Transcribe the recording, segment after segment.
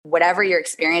whatever you're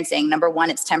experiencing, number one,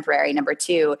 it's temporary. Number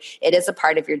two, it is a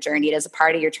part of your journey. It is a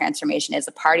part of your transformation. It is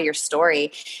a part of your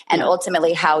story. And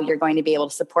ultimately how you're going to be able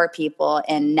to support people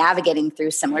in navigating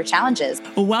through similar challenges.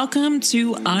 Welcome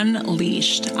to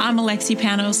Unleashed. I'm Alexi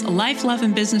Panos, a life, love,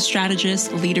 and business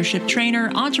strategist, leadership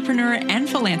trainer, entrepreneur, and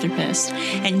philanthropist.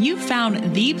 And you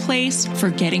found the place for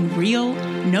getting real,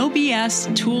 no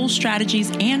BS tools,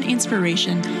 strategies, and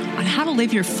inspiration on how to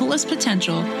live your fullest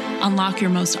potential, unlock your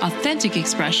most authentic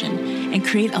expression, and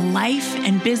create a life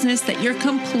and business that you're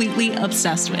completely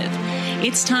obsessed with.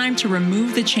 It's time to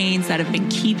remove the chains that have been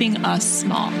keeping us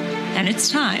small. And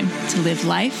it's time to live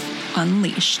life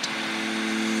unleashed.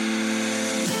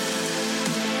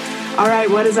 All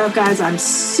right, what is up, guys? I'm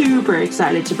super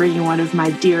excited to bring you one of my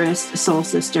dearest soul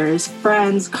sisters,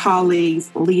 friends,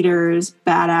 colleagues, leaders,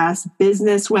 badass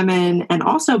business women, and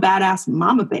also badass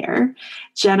mama bear,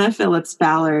 Jenna Phillips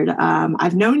Ballard.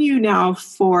 I've known you now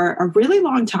for a really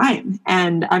long time,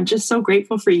 and I'm just so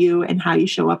grateful for you and how you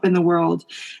show up in the world.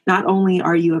 Not only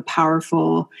are you a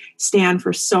powerful stand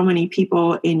for so many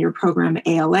people in your program,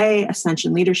 ALA,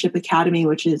 Ascension Leadership Academy,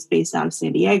 which is based out of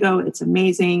San Diego. It's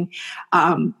amazing.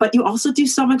 But you also do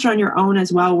so much on your own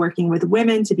as well, working with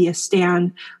women to be a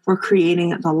stand for creating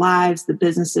the lives, the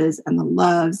businesses, and the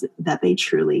loves that they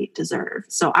truly deserve.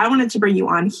 So I wanted to bring you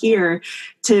on here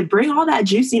to bring all that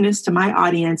juiciness to my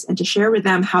audience and to share with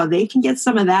them how they can get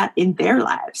some of that in their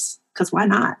lives. Because why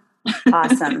not?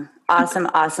 Awesome.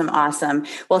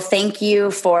 Well, thank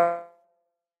you for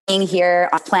being here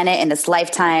on the planet in this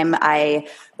lifetime. I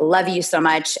love you so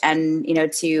much. And,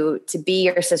 to be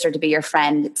your sister, to be your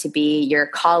friend, to be your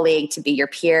colleague, to be your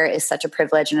peer is such a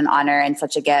privilege and an honor and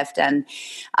such a gift. And,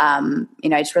 I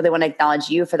just really want to acknowledge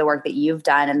you for the work that you've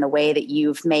done and the way that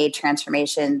you've made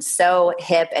transformation so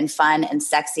hip and fun and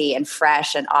sexy and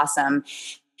fresh and awesome.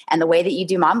 And the way that you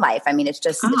do mom life. I mean, it's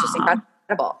just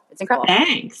incredible. It's incredible.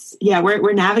 Thanks. Yeah,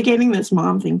 we're navigating this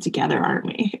mom thing together, aren't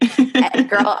we?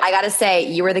 Girl, I got to say,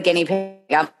 you were the guinea pig.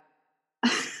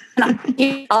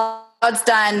 It's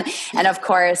done. And of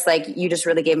course, you just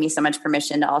really gave me so much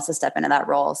permission to also step into that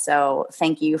role. So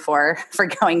thank you for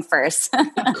going first.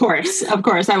 Of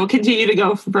course. I will continue to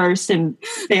go first and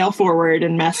fail forward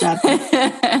and mess up.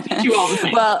 And do all the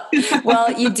things.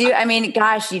 Well, you do. I mean,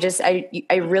 gosh, I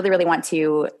really, really want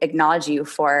to acknowledge you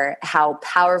for how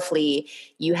powerfully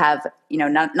you have,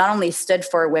 not only stood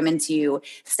for women to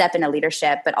step into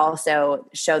leadership, but also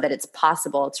show that it's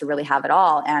possible to really have it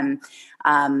all. And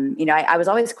I was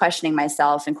always questioning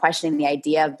myself and questioning the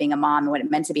idea of being a mom and what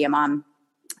it meant to be a mom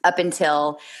up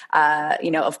until,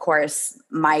 of course,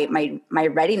 my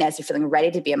readiness of feeling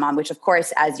ready to be a mom, which of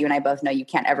course, as you and I both know, you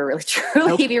can't ever really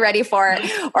truly be ready for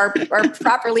it or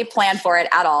properly plan for it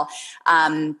at all.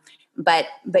 But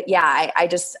yeah,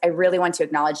 I really want to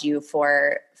acknowledge you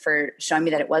for showing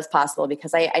me that it was possible,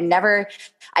 because I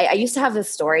used to have this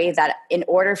story that in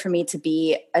order for me to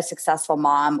be a successful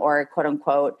mom, or quote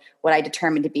unquote, what I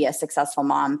determined to be a successful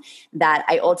mom, that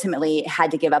I ultimately had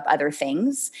to give up other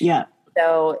things. Yeah.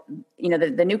 So,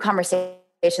 the new conversation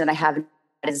that I have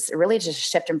is really just a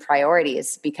shift in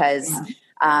priorities, because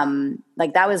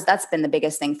that's been the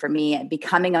biggest thing for me.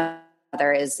 Becoming a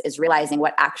mother is realizing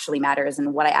what actually matters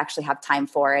and what I actually have time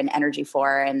for and energy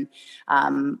for. And,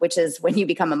 which is when you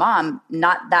become a mom,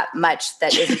 not that much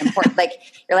that isn't important.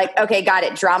 You're like, okay, got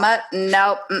it. Drama.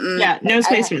 Nope. Yeah. No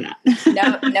space for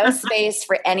that. No space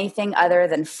for anything other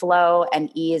than flow and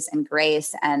ease and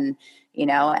grace. And,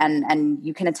 and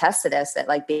you can attest to this, that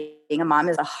being a mom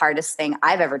is the hardest thing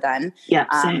I've ever done. Yeah.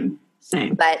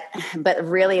 Same. But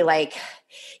really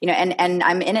and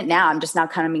I'm in it now. I'm just now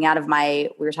coming out of we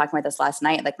were talking about this last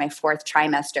night, my fourth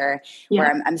trimester,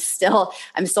 where I'm still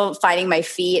finding my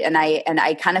feet, and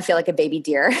I kind of feel like a baby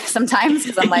deer sometimes,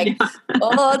 because I'm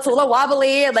oh, it's a little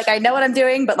wobbly. I know what I'm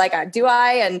doing, but do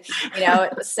I? And,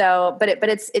 but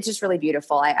it's just really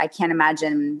beautiful. I can't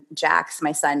imagine Jax,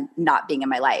 my son, not being in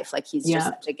my life. He's just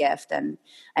such a gift. And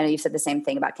I know you said the same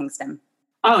thing about Kingston.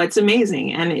 Oh, it's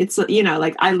amazing. And it's,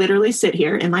 I literally sit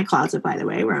here in my closet, by the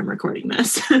way, where I'm recording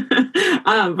this.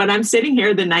 But I'm sitting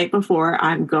here the night before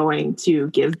I'm going to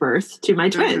give birth to my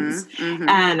twins. Mm-hmm.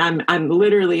 And I'm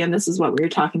literally, and this is what we were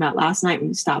talking about last night when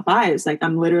you stopped by, is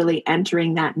I'm literally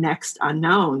entering that next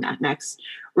unknown, that next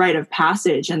rite of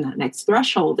passage, and that next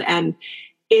threshold. And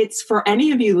it's for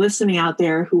any of you listening out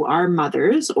there who are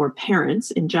mothers or parents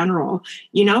in general,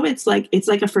 it's like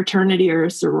a fraternity or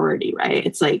a sorority, right?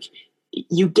 It's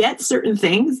you get certain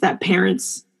things that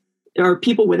parents or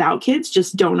people without kids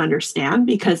just don't understand,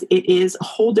 because it is a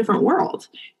whole different world.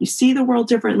 You see the world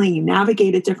differently, you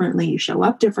navigate it differently, you show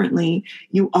up differently,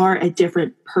 you are a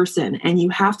different person, and you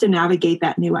have to navigate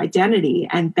that new identity.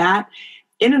 And that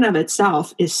in and of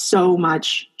itself is so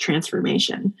much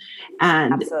transformation.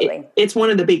 And it's one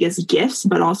of the biggest gifts,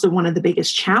 but also one of the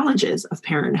biggest challenges of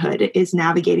parenthood is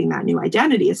navigating that new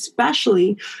identity,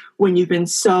 especially when you've been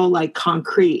so like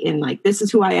concrete in like, this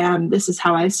is who I am, this is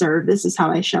how I serve, this is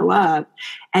how I show up.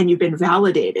 And you've been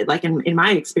validated. Like in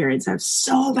my experience, I was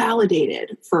so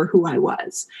validated for who I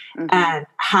was and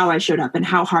how I showed up and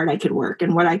how hard I could work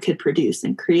and what I could produce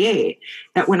and create,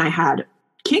 that when I had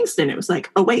Kingston, it was like,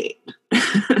 oh, wait,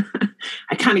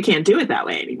 I kind of can't do it that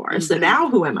way anymore. So now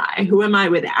who am I? Who am I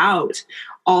without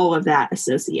all of that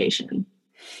association?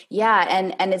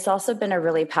 Yeah. And it's also been a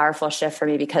really powerful shift for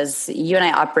me because you and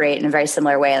I operate in a very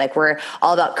similar way. Like we're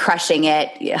all about crushing it,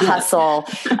 hustle,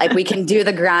 like we can do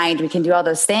the grind, we can do all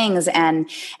those things. And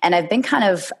I've been kind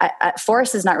of,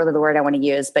 forced is not really the word I want to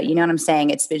use, but you know what I'm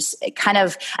saying? It's kind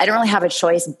of, I don't really have a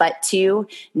choice but to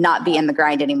not be in the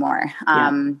grind anymore.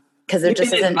 Because there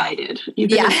just isn't invited.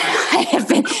 I have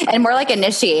been, and more like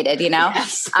initiated, you know?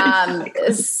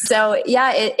 Yes. So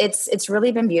yeah, it's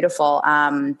really been beautiful.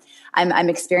 I'm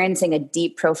experiencing a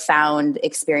deep, profound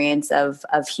experience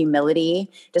of humility,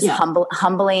 just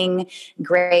humbling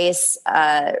grace,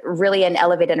 really an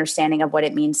elevated understanding of what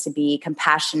it means to be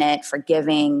compassionate,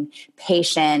 forgiving,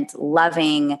 patient,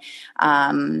 loving,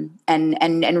 and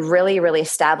really, really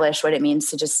establish what it means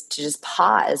to just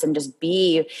pause and just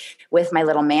be with my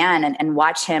little man and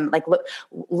watch him, like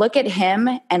look at him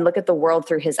and look at the world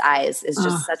through his eyes is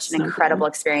just such an incredible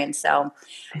experience. So,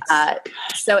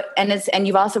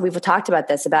 we've talked about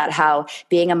this, about how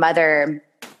being a mother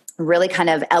really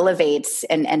kind of elevates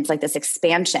and it's like this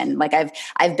expansion. Like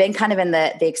I've been kind of in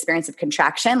the experience of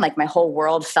contraction. Like my whole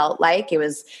world felt like it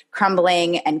was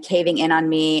crumbling and caving in on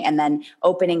me and then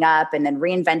opening up and then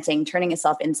reinventing, turning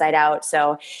itself inside out.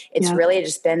 So it's really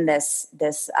just been this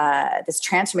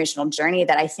transformational journey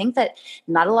that I think that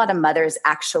not a lot of mothers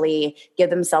actually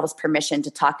give themselves permission to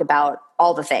talk about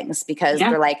all the things because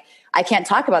they're like, I can't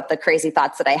talk about the crazy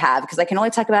thoughts that I have because I can only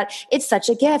talk about it's such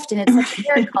a gift and it's such a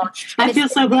miracle. I feel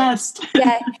so blessed.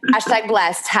 Hashtag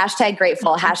blessed, hashtag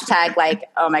grateful, hashtag like,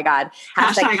 oh my God.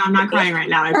 Hashtag I'm not crying right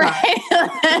now.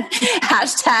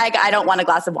 Hashtag I don't want a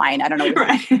glass of wine. I don't know.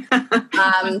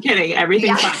 I'm kidding.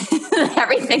 Everything's fine.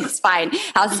 Everything's fine.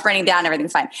 House is burning down.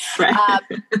 Everything's fine. Right.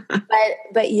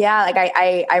 But yeah, like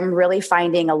I'm really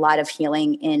finding a lot of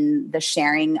healing in the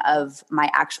sharing of my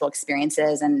actual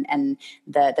experiences and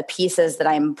the pieces that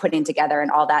I'm putting together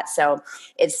and all that. So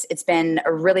it's been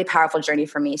a really powerful journey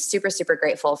for me. Super, super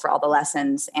grateful for all the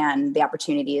lessons and the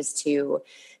opportunities to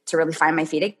really find my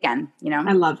feet again, you know?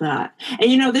 I love that.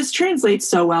 And, this translates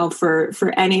so well for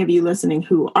any of you listening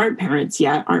who aren't parents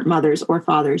yet, aren't mothers or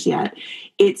fathers yet.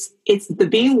 It's the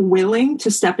being willing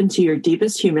to step into your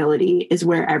deepest humility is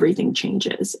where everything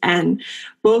changes. And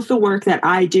both the work that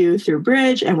I do through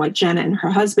Bridge and what Jenna and her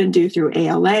husband do through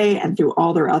ALA and through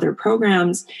all their other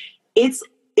programs, it's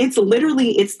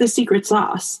literally, it's the secret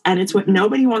sauce. And it's what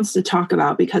nobody wants to talk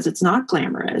about because it's not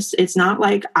glamorous. It's not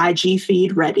like IG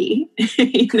feed ready,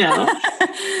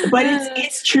 but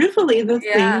it's truthfully the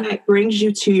thing that brings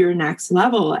you to your next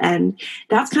level. And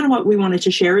that's kind of what we wanted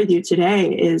to share with you today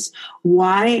is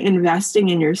why investing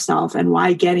in yourself and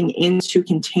why getting into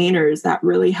containers that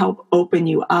really help open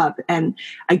you up. And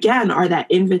again, are that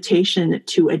invitation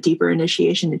to a deeper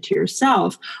initiation into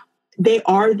yourself. They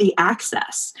are the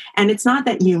access. And it's not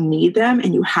that you need them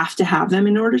and you have to have them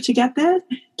in order to get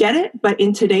it. But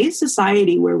in today's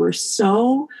society where we're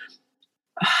so,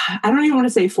 I don't even want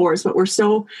to say forced, but we're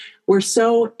so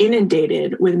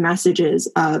inundated with messages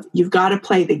of you've got to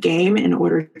play the game in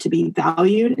order to be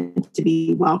valued and to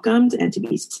be welcomed and to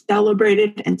be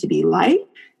celebrated and to be liked.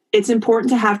 It's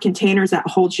important to have containers that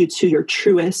hold you to your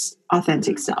truest,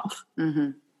 authentic self.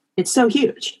 Mm-hmm. It's so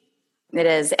huge. It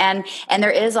is. And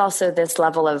there is also this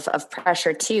level of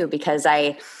pressure too, because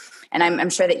I'm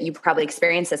sure that you probably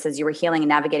experienced this as you were healing and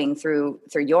navigating through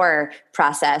your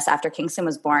process after Kingston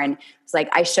was born. It's like,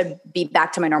 I should be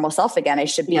back to my normal self again. I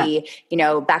should be,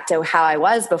 back to how I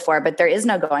was before, but there is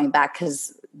no going back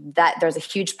because there's a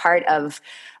huge part of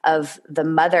the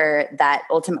mother that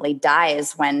ultimately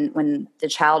dies when the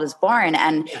child is born.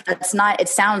 And that's not, it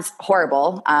sounds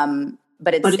horrible.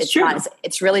 But it's true. Not,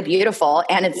 it's really beautiful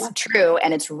and it's true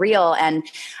and it's real. And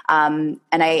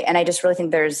I just really think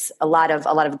there's a lot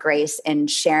of grace in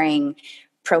sharing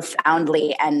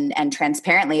profoundly and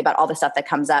transparently about all the stuff that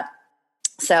comes up.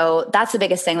 So that's the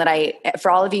biggest thing that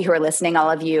for all of you who are listening, all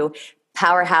of you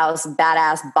powerhouse,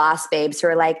 badass boss babes who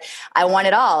are like, I want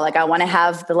it all. Like, I want to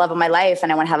have the love of my life,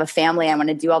 and I want to have a family. I want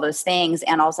to do all those things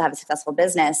and also have a successful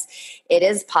business. It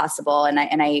is possible. And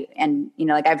you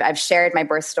know, like I've shared my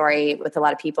birth story with a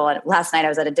lot of people. And last night I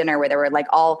was at a dinner where there were like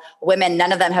all women,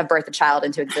 none of them have birthed a child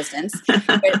into existence.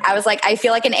 But I was like, I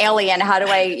feel like an alien. How do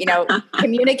I, you know,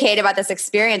 communicate about this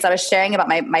experience? I was sharing about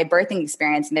my birthing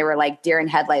experience, and they were like deer in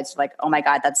headlights, like, oh my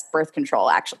God, that's birth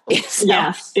control actually. So,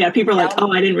 yeah. People are like,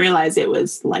 oh, I didn't realize it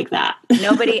was like that.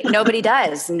 Nobody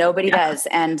does. Nobody does.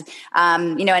 And,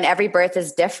 you know, and every birth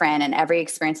is different and every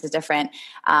experience is different.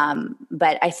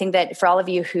 But I think that for all of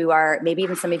you who are, maybe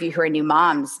even some of you who are new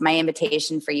moms, my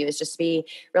invitation for you is just to be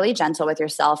really gentle with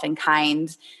yourself and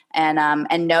kind,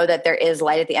 and know that there is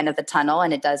light at the end of the tunnel,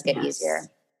 and it does get easier.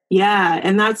 Yeah.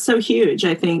 And that's so huge.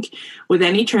 I think with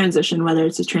any transition, whether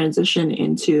it's a transition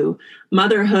into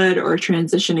motherhood or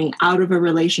transitioning out of a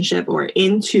relationship or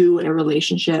into a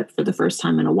relationship for the first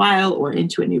time in a while or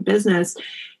into a new business,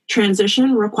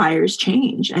 transition requires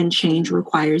change, and change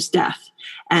requires death.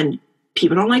 And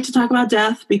people don't like to talk about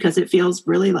death because it feels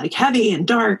really like heavy and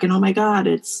dark. And oh my God,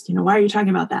 it's, you know, why are you talking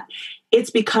about that? It's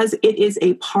because it is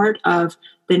a part of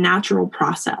the natural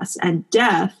process. And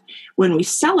death, when we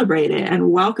celebrate it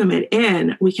and welcome it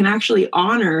in, we can actually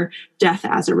honor death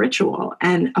as a ritual.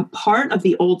 And a part of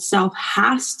the old self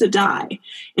has to die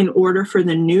in order for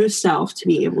the new self to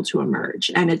be able to emerge.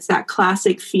 And it's that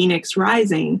classic phoenix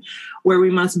rising where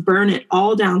we must burn it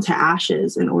all down to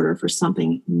ashes in order for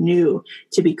something new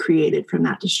to be created from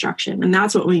that destruction. And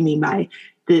that's what we mean by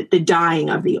the dying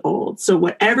of the old. So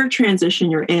whatever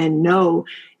transition you're in, know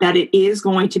that it is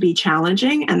going to be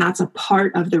challenging, and that's a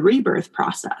part of the rebirth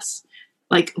process.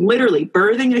 Like literally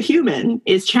birthing a human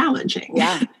is challenging.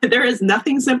 Yeah. There is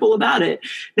nothing simple about it,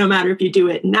 no matter if you do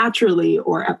it naturally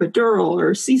or epidural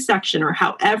or C-section or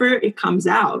however it comes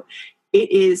out. It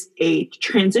is a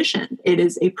transition. It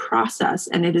is a process,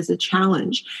 and it is a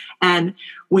challenge. And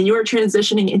when you're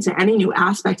transitioning into any new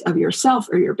aspect of yourself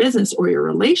or your business or your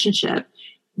relationship,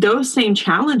 those same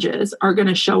challenges are going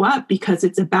to show up because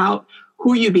it's about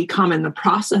who you become in the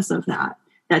process of that,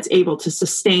 that's able to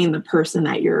sustain the person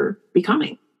that you're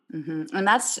becoming. Mm-hmm. And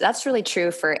that's really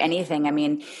true for anything. I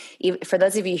mean, for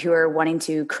those of you who are wanting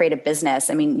to create a business,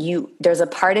 I mean, there's a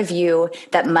part of you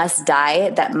that must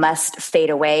die, that must fade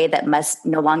away, that must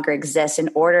no longer exist in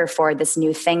order for this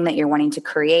new thing that you're wanting to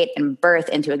create and birth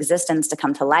into existence to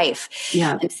come to life.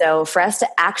 Yeah. And so for us to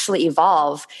actually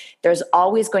evolve, there's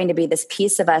always going to be this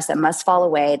piece of us that must fall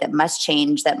away, that must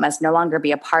change, that must no longer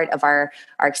be a part of our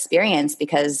experience,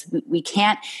 because we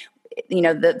can't, you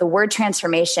know, the word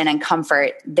transformation and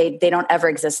comfort, they don't ever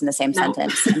exist in the same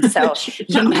sentence. And so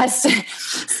you must,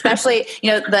 especially, you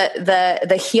know,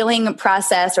 the healing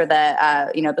process or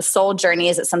the, you know, the soul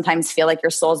journeys that sometimes feel like your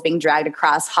soul's being dragged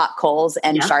across hot coals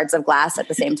and shards of glass at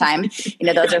the same time. You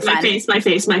know, those are fun. My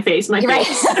face.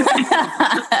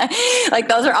 Like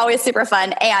those are always super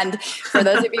fun. And for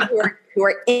those of you who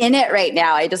are in it right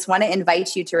now, I just want to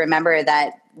invite you to remember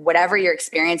that whatever you're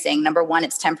experiencing, number one,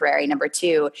 it's temporary. Number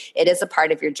two, it is a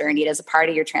part of your journey. It is a part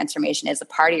of your transformation. It is a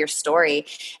part of your story,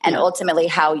 and ultimately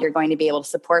how you're going to be able to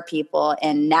support people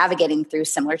in navigating through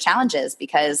similar challenges,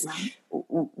 because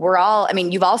we're all, I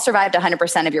mean, you've all survived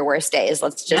 100% of your worst days.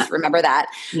 Let's just remember that.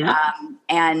 Yeah.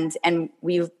 And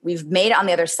we've made it on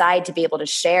the other side to be able to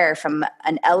share from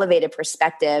an elevated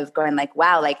perspective, going like,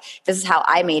 wow, like this is how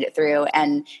I made it through,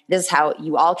 and this is how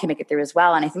you all can make it through as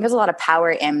well. And I think there's a lot of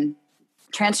power in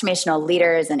transformational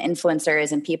leaders and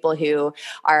influencers and people who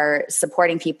are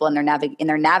supporting people in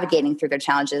their navigating through their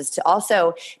challenges, to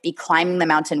also be climbing the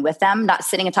mountain with them, not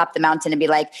sitting atop the mountain and be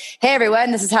like, hey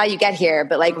everyone, this is how you get here,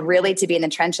 but like really to be in the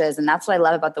trenches. And that's what I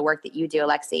love about the work that you do,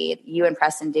 Alexi, you and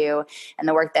Preston do, and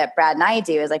the work that Brad and I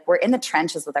do, is like, we're in the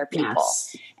trenches with our people.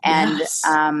 And,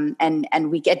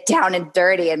 and we get down and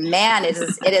dirty, and man, it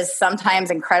is sometimes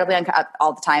incredibly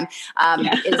all the time.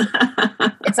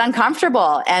 It's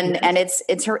uncomfortable, and it's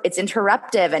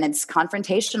interruptive, and it's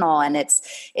confrontational, and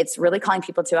it's really calling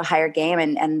people to a higher game.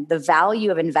 And the value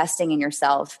of investing in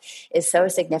yourself is so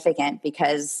significant,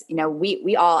 because, you know,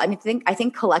 we all, I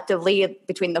think collectively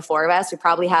between the four of us, we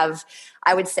probably have,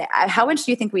 I would say, how much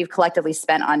do you think we've collectively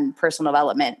spent on personal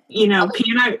development? You know,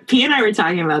 P and I were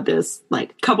talking about this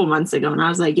like a couple months ago, and I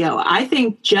was like, yo, I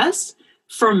think just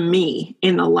for me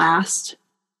in the last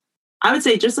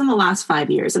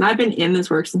 5 years, and I've been in this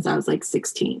work since I was like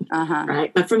 16,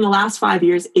 right? But from the last 5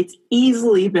 years, it's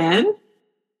easily been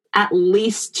at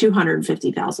least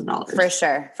 $250,000. For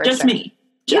sure. Just me.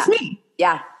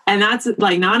 Yeah. And that's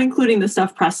like not including the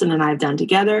stuff Preston and I have done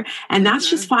together. And that's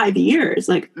just 5 years.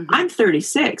 Like I'm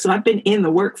 36. So I've been in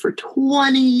the work for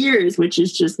 20 years, which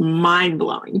is just mind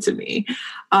blowing to me.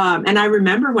 And I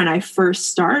remember when I first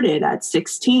started at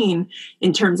 16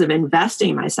 in terms of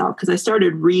investing myself, because I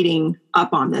started reading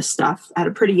up on this stuff at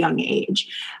a pretty young age.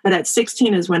 But at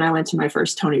 16 is when I went to my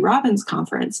first Tony Robbins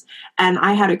conference. And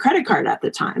I had a credit card at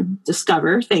the time,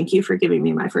 Discover. Thank you for giving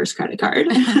me my first credit card.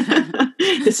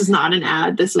 This is not an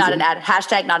ad. This is not an ad.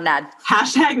 Hashtag not an ad.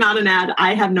 Hashtag not an ad.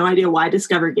 I have no idea why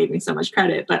Discover gave me so much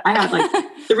credit, but I had like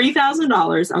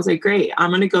 $3,000. I was like, great,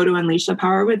 I'm going to go to Unleash the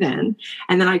Power Within.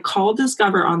 And then I called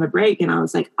Discover on the break and I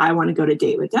was like, I want to go to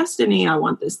Date with Destiny. I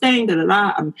want this thing, da, da,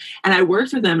 da. And I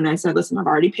worked with them and I said, listen, I've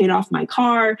already paid off my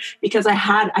car, because I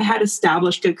had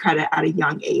established good credit at a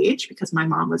young age because my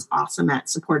mom was awesome at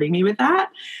supporting me with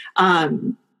that.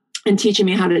 And teaching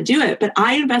me how to do it. But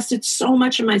I invested so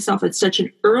much in myself at such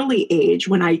an early age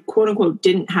when I, quote unquote,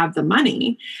 didn't have the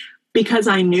money, because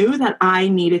I knew that I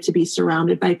needed to be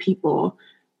surrounded by people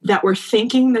that were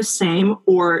thinking the same,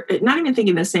 or not even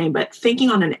thinking the same, but thinking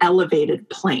on an elevated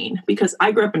plane. Because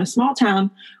I grew up in a small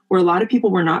town where a lot of people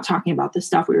were not talking about this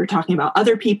stuff. We were talking about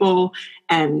other people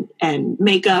and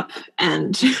makeup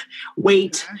and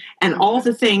weight and all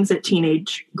the things that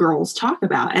teenage girls talk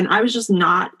about. And I was just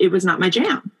it was not my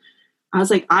jam. I was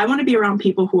like, I want to be around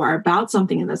people who are about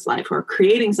something in this life, who are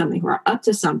creating something, who are up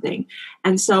to something.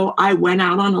 And so I went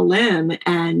out on a limb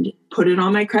and put it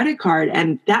on my credit card.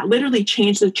 And that literally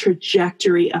changed the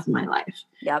trajectory of my life.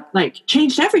 Yep. Like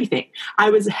changed everything.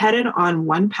 I was headed on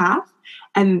one path.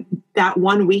 And that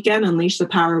one weekend, Unleash the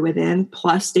Power Within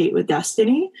plus Date with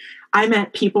Destiny, I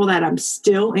met people that I'm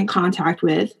still in contact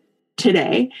with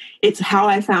today. It's how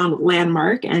I found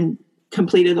Landmark and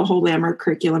completed the whole Landmark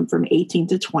curriculum from 18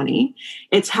 to 20.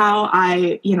 It's how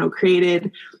I,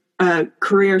 created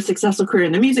a successful career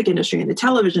in the music industry, in the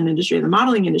television industry, in the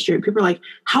modeling industry. And people are like,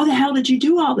 how the hell did you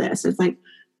do all this? It's like,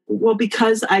 well,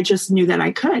 because I just knew that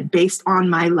I could based on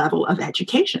my level of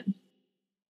education.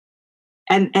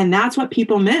 And that's what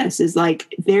people miss is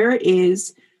like, there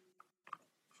is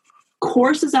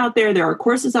courses out there. There are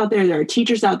courses out there. There are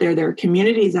teachers out there. There are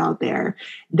communities out there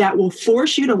that will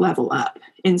force you to level up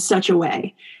in such a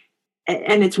way.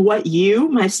 And it's what you,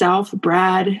 myself,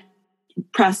 Brad,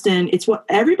 Preston, it's what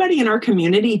everybody in our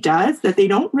community does that they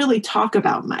don't really talk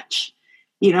about much.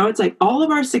 It's like all of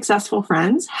our successful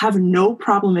friends have no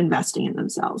problem investing in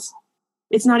themselves.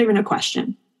 It's not even a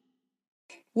question.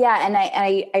 Yeah.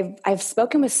 And I've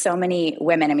spoken with so many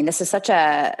women. I mean, this is such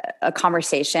a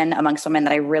conversation amongst women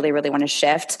that I really, really want to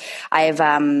shift. I've,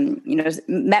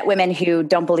 met women who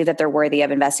don't believe that they're worthy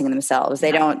of investing in themselves.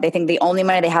 They think the only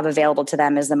money they have available to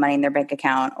them is the money in their bank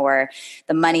account or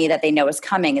the money that they know is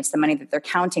coming. It's the money that they're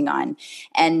counting on.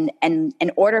 And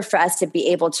in order for us to be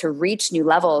able to reach new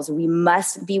levels, we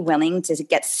must be willing to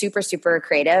get super, super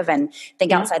creative and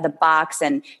think outside the box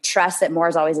and trust that more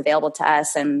is always available to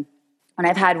us. And when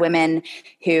I've had women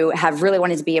who have really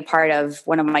wanted to be a part of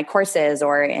one of my courses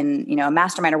or in, a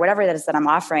mastermind or whatever it is that I'm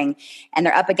offering, and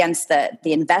they're up against the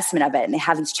investment of it, and they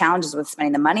have these challenges with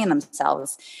spending the money on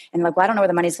themselves, and they're like, well, I don't know where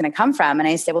the money's going to come from. And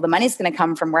I say, well, the money's going to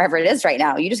come from wherever it is right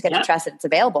now. You just got to trust that it's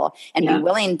available and be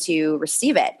willing to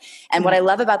receive it. And what I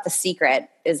love about The Secret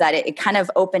is that it kind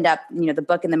of opened up, the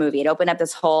book and the movie. It opened up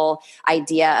this whole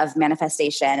idea of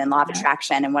manifestation and law of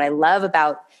attraction. And what I love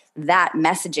about that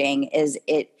messaging is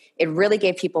it really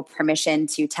gave people permission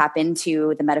to tap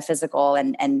into the metaphysical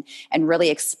and really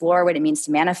explore what it means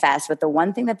to manifest. But the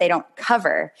one thing that they don't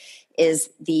cover is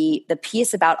the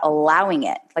piece about allowing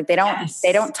it. Like they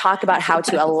don't talk about how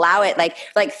to allow it.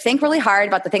 Like think really hard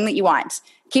about the thing that you want.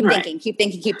 Keep thinking.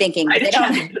 Put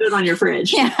it on your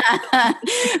fridge.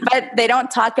 But they don't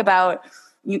talk about,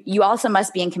 you also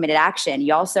must be in committed action.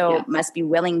 You also must be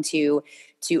willing to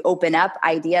open up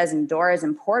ideas and doors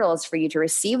and portals for you to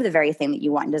receive the very thing that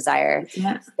you want and desire.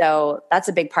 Yes. So that's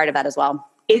a big part of that as well.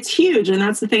 It's huge. And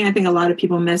that's the thing I think a lot of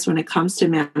people miss when it comes to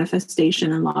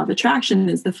manifestation and law of attraction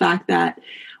is the fact that,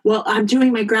 well, I'm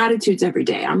doing my gratitudes every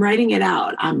day. I'm writing it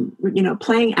out. I'm,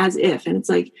 playing as if. And it's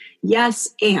like, yes.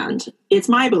 And it's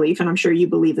my belief, and I'm sure you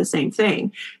believe the same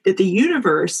thing, that the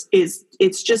universe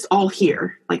it's just all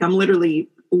here. Like I'm literally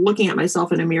looking at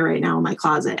myself in a mirror right now in my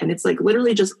closet, and it's like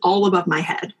literally just all above my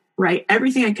head, right?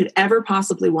 Everything I could ever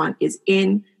possibly want is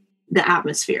in the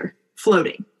atmosphere,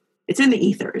 floating. It's in the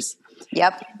ethers.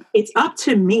 Yep. It's up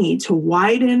to me to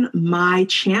widen my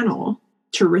channel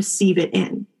to receive it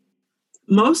in.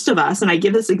 Most of us, and I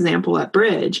give this example at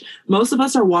Bridge, most of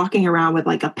us are walking around with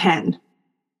like a pen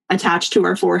attached to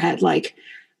our forehead,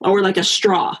 or like a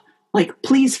straw, Like,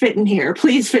 please fit in here.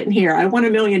 Please fit in here. I want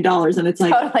 $1 million. And it's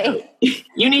like, totally.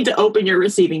 You need to open your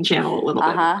receiving channel a little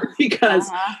bit more, because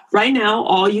right now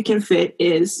all you can fit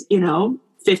is,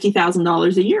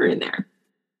 $50,000 a year in there.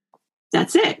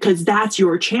 That's it. Because that's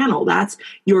your channel. That's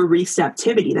your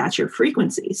receptivity. That's your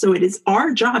frequency. So it is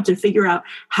our job to figure out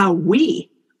how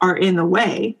we are in the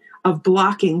way of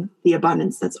blocking the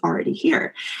abundance that's already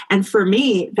here. And for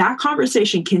me, that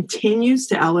conversation continues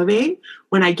to elevate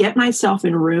when I get myself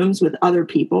in rooms with other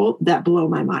people that blow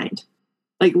my mind.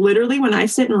 Like, literally, when I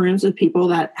sit in rooms with people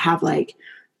that have like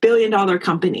billion-dollar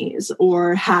companies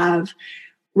or have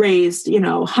raised,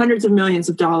 hundreds of millions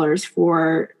of dollars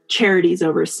for charities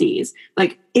overseas,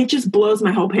 like, it just blows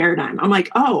my whole paradigm. I'm like,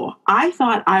 oh, I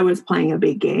thought I was playing a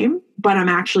big game, but I'm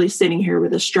actually sitting here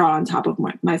with a straw on top of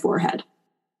my forehead,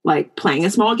 like playing a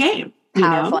small game.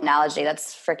 Powerful analogy.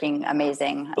 That's freaking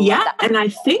amazing. Yeah. And I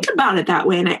think about it that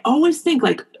way. And I always think,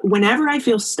 like, whenever I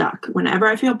feel stuck, whenever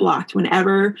I feel blocked,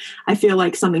 whenever I feel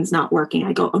like something's not working,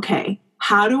 I go, okay,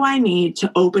 how do I need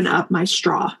to open up my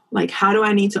straw? Like, how do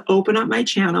I need to open up my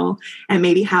channel and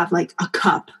maybe have like a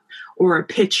cup or a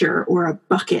pitcher or a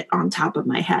bucket on top of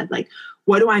my head? Like,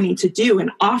 what do I need to do?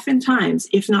 And oftentimes,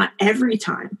 if not every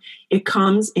time, it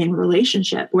comes in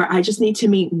relationship where I just need to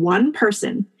meet one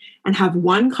person and have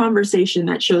one conversation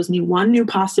that shows me one new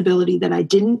possibility that I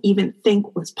didn't even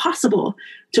think was possible,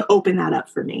 to open that up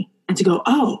for me and to go,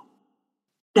 oh,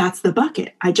 that's the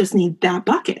bucket. I just need that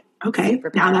bucket. Okay.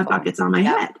 Now that bucket's on my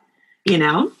head,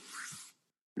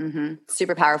 Mm-hmm.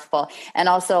 Super powerful. And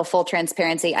also, full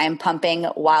transparency, I am pumping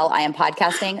while I am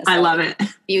podcasting. So I love it.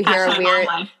 You hear a weird,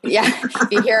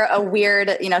 you hear a weird,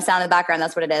 sound in the background.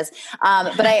 That's what it is.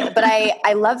 But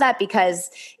I love that,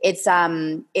 because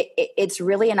it's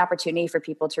really an opportunity for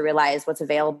people to realize what's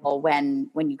available when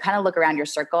you kind of look around your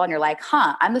circle and you're like,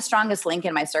 I'm the strongest link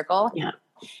in my circle. Yeah.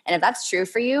 And if that's true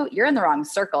for you, you're in the wrong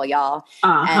circle, y'all.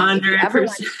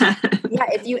 100%.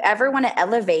 If you ever want to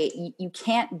elevate, you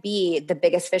can't be the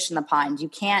biggest fish in the pond. You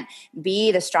can't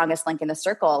be the strongest link in the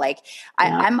circle. Like,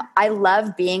 I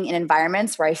love being in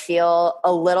environments where I feel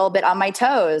a little bit on my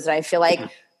toes. And I feel like,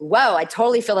 whoa, I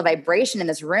totally feel the vibration in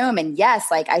this room. And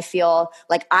yes, like, I feel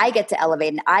like I get to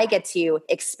elevate and I get to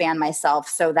expand myself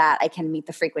so that I can meet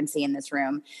the frequency in this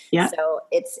room. Yeah. So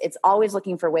it's always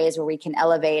looking for ways where we can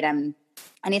elevate. And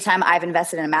anytime I've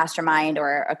invested in a mastermind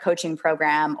or a coaching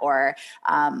program or,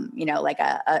 like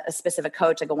a specific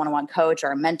coach, like a one-on-one coach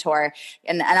or a mentor,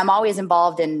 and I'm always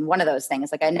involved in one of those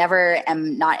things. Like, I never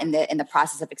am not in the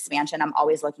process of expansion. I'm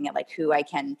always looking at like who I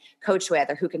can coach with,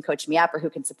 or who can coach me up, or who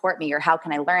can support me, or how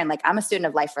can I learn? Like, I'm a student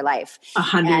of Life for Life.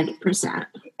 100%.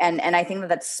 And I think that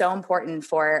that's so important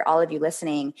for all of you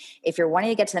listening. If you're wanting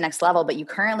to get to the next level, but you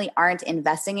currently aren't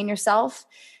investing in yourself,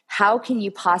 how can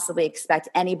you possibly expect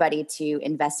anybody to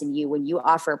invest in you when you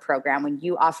offer a program, when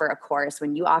you offer a course,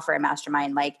 when you offer a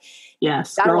mastermind? Like,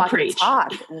 yes, you gotta walk your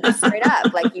talk straight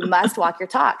up. Like, you must walk your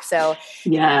talk. So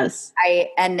yes,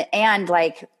 and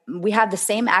like, we have the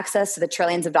same access to the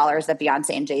trillions of dollars that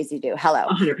Beyonce and Jay-Z do. Hello.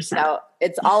 100%. So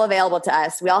it's all available to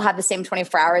us. We all have the same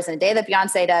 24 hours in a day that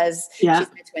Beyonce does. Yeah. She's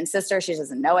my twin sister. She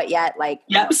doesn't know it yet. Like,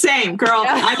 yep, same girl.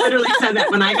 I literally said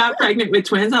that when I got pregnant with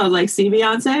twins. I was like, see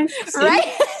Beyonce? See?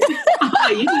 Right?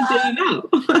 You just didn't know.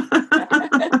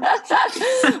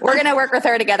 We're going to work with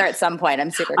her together at some point.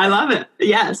 I'm super excited. I love it.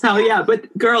 Yes. Hell yeah.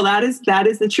 But girl, that is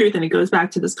the truth. And it goes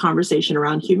back to this conversation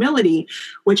around humility,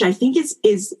 which I think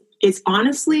is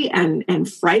honestly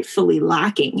and frightfully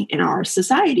lacking in our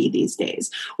society these days,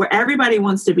 where everybody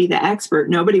wants to be the expert.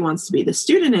 Nobody wants to be the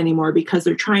student anymore, because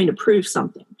they're trying to prove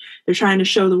something. They're trying to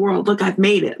show the world, look, I've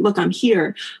made it. Look, I'm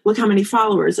here. Look how many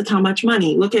followers. Look how much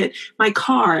money. Look at my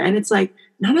car. And it's like,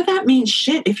 none of that means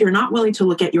shit if you're not willing to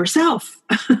look at yourself.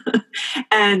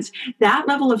 And that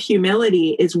level of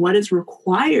humility is what is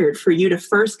required for you to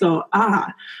first go,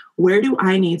 where do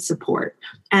I need support?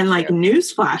 And like,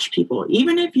 newsflash, people,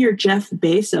 even if you're Jeff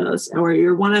Bezos or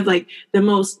you're one of like the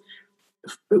most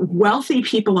wealthy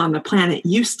people on the planet,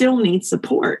 you still need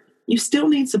support. You still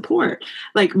need support.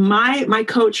 Like my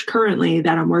coach currently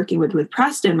that I'm working with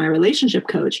Preston, my relationship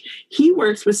coach, he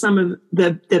works with some of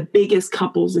the biggest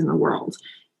couples in the world.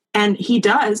 And he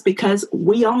does because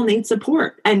we all need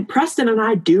support. And Preston and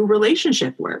I do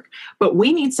relationship work, but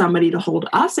we need somebody to hold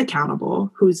us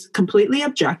accountable, who's completely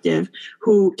objective,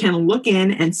 who can look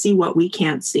in and see what we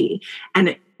can't see.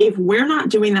 And if we're not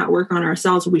doing that work on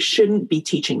ourselves, we shouldn't be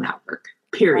teaching that work,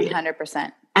 period.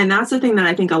 100%. And that's the thing that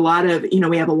I think a lot of,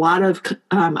 we have a lot of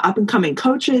up and coming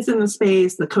coaches in the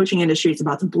space. The coaching industry is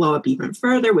about to blow up even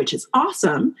further, which is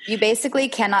awesome. You basically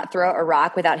cannot throw a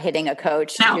rock without hitting a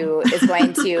coach who is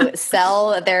going to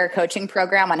sell their coaching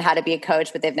program on how to be a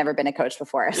coach, but they've never been a coach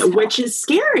before. So. Which is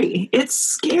scary. It's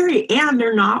scary. And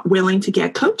they're not willing to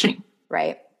get coaching.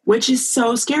 Right. Which is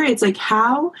so scary. It's like,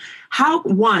 how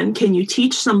one, can you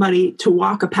teach somebody to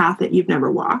walk a path that you've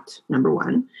never walked? Number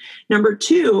one. Number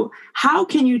two, how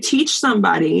can you teach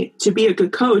somebody to be a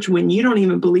good coach when you don't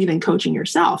even believe in coaching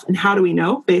yourself? And how do we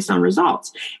know? Based on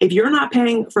results. If you're not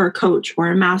paying for a coach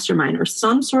or a mastermind or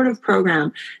some sort of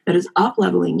program that is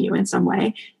up-leveling you in some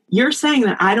way, you're saying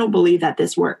that I don't believe that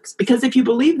this works. Because if you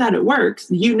believe that it works,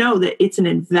 you know that it's an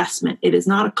investment. It is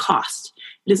not a cost.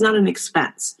 It is not an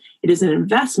expense. It is an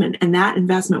investment, and that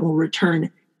investment will return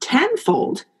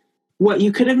tenfold what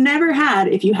you could have never had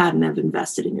if you hadn't have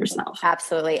invested in yourself.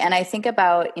 Absolutely. And I think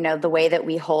about, the way that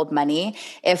we hold money.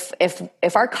 If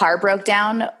our car broke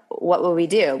down, what would we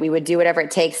do? We would do whatever it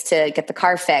takes to get the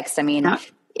car fixed. I mean,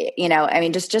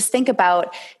 just think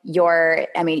about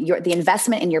the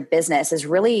investment in your business is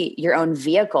really your own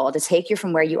vehicle to take you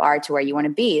from where you are to where you want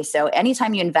to be. So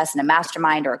anytime you invest in a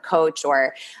mastermind or a coach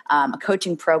or a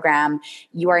coaching program,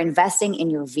 you are investing in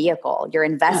your vehicle. You're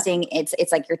investing. Yeah.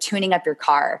 It's like you're tuning up your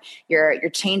car. You're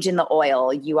changing the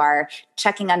oil. You are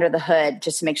checking under the hood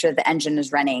just to make sure the engine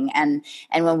is running. And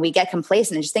when we get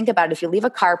complacent, and just think about it, if you leave a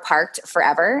car parked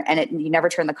forever and you never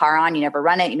turn the car on, you never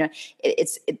run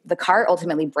it, the car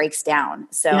ultimately breaks down.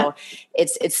 So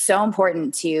it's so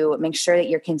important to make sure that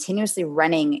you're continuously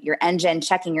running your engine,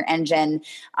 checking your engine,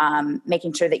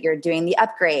 making sure that you're doing the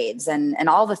upgrades and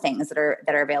all the things that are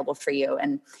available for you.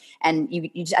 And you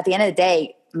just, at the end of the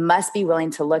day, must be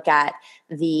willing to look at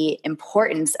the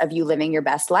importance of you living your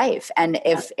best life. And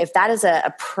if that is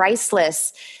a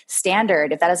priceless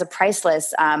standard, if that is a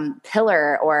priceless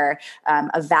pillar or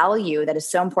a value that is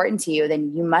so important to you,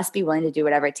 then you must be willing to do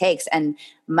whatever it takes. And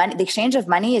money, the exchange of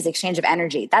money is exchange of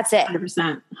energy. That's it.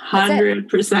 100%.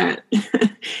 100%.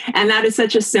 And that is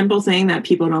such a simple thing that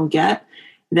people don't get,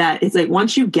 that it's like,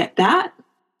 once you get that,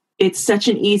 it's such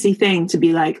an easy thing to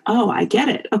be like, oh, I get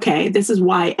it. Okay, this is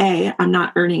why I'm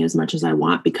not earning as much as I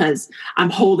want, because I'm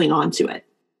holding on to it.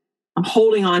 I'm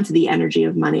holding on to the energy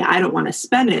of money. I don't want to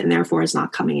spend it, and therefore it's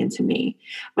not coming into me.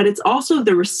 But it's also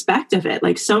the respect of it.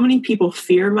 Like, so many people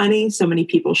fear money. So many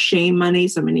people shame money.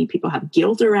 So many people have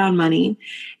guilt around money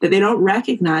that they don't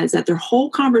recognize that their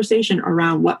whole conversation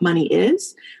around what money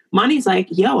is. Money's like,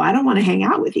 yo, I don't want to hang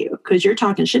out with you because you're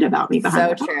talking shit about me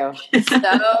behind So true.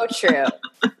 So true.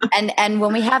 And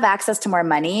when we have access to more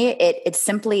money, it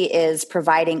simply is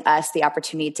providing us the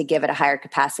opportunity to give at a higher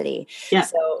capacity. Yeah.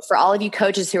 So for all of you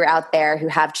coaches who are out there who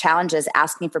have challenges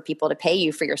asking for people to pay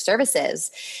you for your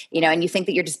services, and you think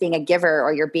that you're just being a giver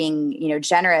or you're being,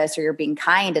 generous or you're being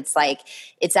kind, it's like,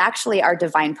 it's actually our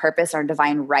divine purpose, our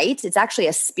divine right. It's actually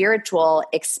a spiritual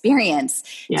experience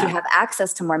to have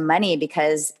access to more money,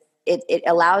 because it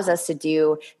allows us to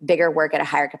do bigger work at a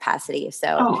higher capacity. So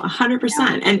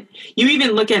 100%. And you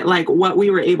even look at like what we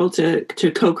were able to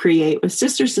co-create with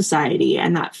Sister Society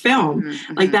and that film,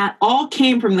 like that all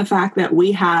came from the fact that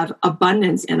we have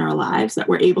abundance in our lives, that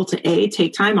we're able to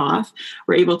take time off,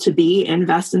 we're able to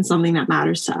invest in something that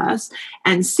matters to us,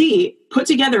 and put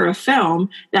together a film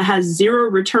that has zero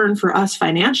return for us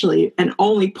financially and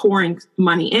only pouring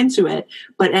money into it,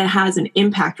 but it has an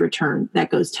impact return that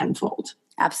goes tenfold.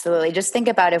 Absolutely. Just think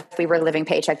about if we were living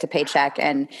paycheck to paycheck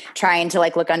and trying to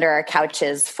look under our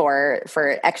couches for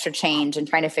extra change and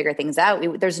trying to figure things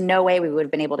out. There's no way we would have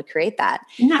been able to create that.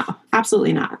 No,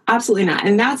 absolutely not. Absolutely not.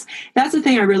 And that's the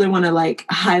thing I really want to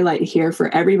highlight here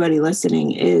for everybody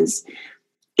listening is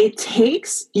it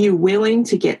takes you willing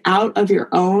to get out of your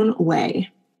own way.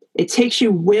 It takes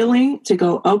you willing to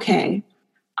go, okay,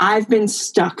 I've been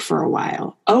stuck for a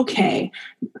while. Okay,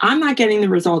 I'm not getting the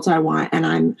results I want, and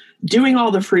I'm doing all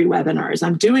the free webinars.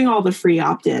 I'm doing all the free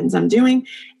opt-ins.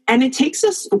 and it takes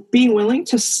us being willing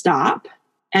to stop.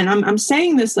 And I'm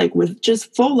saying this with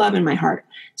just full love in my heart.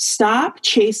 Stop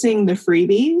chasing the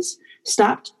freebies.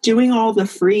 Stop doing all the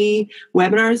free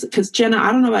webinars. Because Jenna,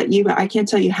 I don't know about you, but I can't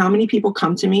tell you how many people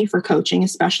come to me for coaching,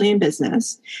 especially in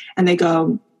business, and they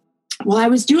go, well, I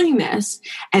was doing this,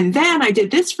 and then I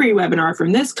did this free webinar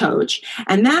from this coach,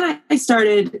 and then I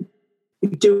started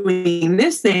doing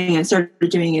this thing and started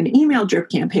doing an email drip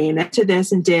campaign to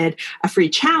this and did a free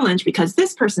challenge because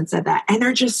this person said that. And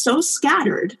they're just so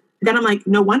scattered. Then I'm like,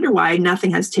 no wonder why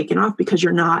nothing has taken off, because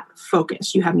you're not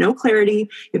focused. You have no clarity.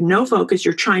 You have no focus.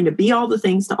 You're trying to be all the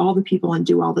things to all the people and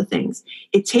do all the things.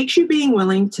 It takes you being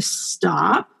willing to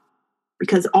stop,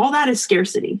 because all that is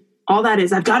scarcity. all that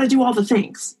is, I've got to do all the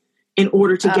things in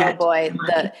order to get. Oh boy,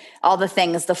 all the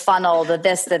things, the funnel, the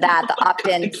this, the that, the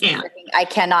opt-in. I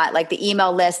cannot, like the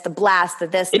email list, the blast, the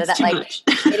this, the that. Like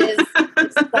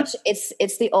much.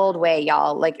 it's the old way,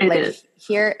 y'all. Like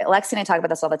here, Lexi and I talk about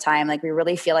this all the time. Like we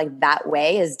really feel like that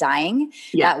way is dying.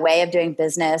 Yeah. That way of doing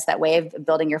business, that way of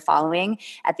building your following.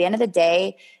 At the end of the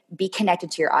day, be connected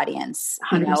to your audience.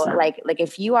 100%. You know, like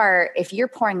if you're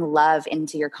pouring love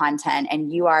into your content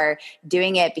and you are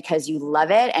doing it because you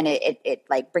love it and it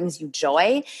like brings you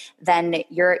joy, then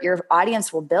your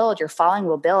audience will build, your following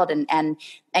will build.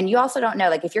 And you also don't know,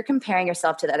 like if you're comparing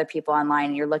yourself to the other people online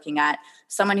and you're looking at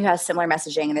someone who has similar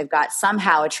messaging and they've got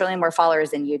somehow 1 trillion more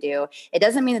followers than you do, it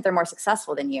doesn't mean that they're more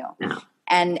successful than you. No.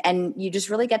 And you just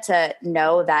really get to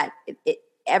know that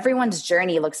everyone's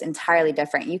journey looks entirely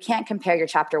different. You can't compare your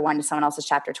chapter 1 to someone else's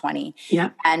chapter 20. Yeah.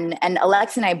 And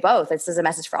Alexa and I both, this is a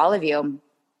message for all of you.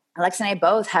 Alexa and I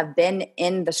both have been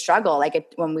in the struggle.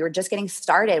 Like when we were just getting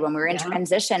started, when we were in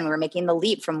transition, we were making the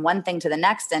leap from one thing to the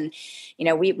next. And, you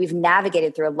know, we've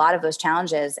navigated through a lot of those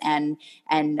challenges. And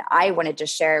I want to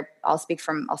just share, I'll speak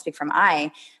from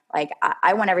like,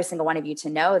 I want every single one of you to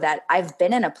know that I've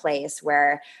been in a place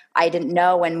where I didn't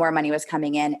know when more money was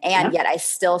coming in. And yet I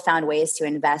still found ways to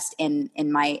invest in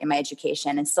my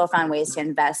education and still found ways to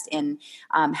invest in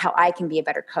how I can be a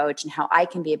better coach and how I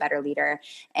can be a better leader.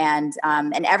 And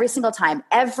every single time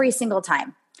I've thought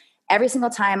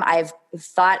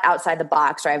outside the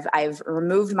box, or I've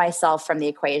removed myself from the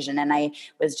equation, and I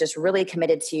was just really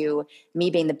committed to me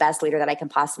being the best leader that I can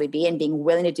possibly be and being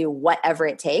willing to do whatever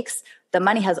it takes, the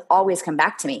money has always come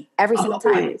back to me every single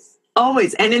time.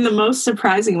 Always. And in the most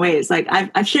surprising ways. Like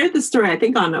I've shared this story, I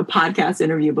think on a podcast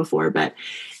interview before, but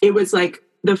it was like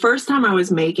the first time I was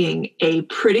making a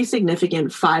pretty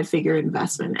significant 5-figure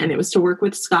investment, and it was to work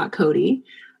with Scott Cody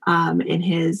in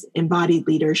his embodied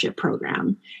leadership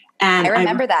program. And I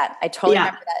remember that. I totally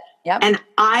remember that. Yep. And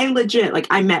I legit, like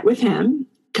I met with him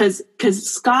because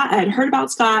Scott, I had heard about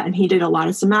Scott and he did a lot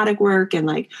of somatic work and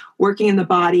like working in the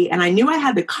body. And I knew I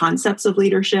had the concepts of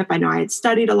leadership. I know I had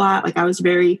studied a lot. Like I was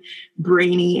very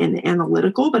brainy and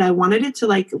analytical, but I wanted it to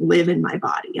like live in my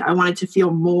body. I wanted to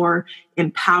feel more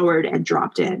empowered and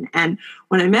dropped in. And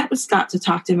when I met with Scott to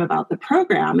talk to him about the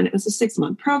program, and it was a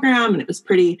 6-month program and it was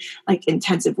pretty like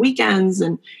intensive weekends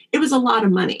and it was a lot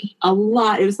of money,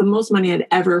 it was the most money I'd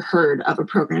ever heard of a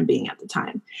program being at the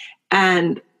time.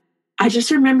 And I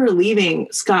just remember leaving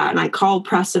Scott and I called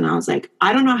Preston. I was like,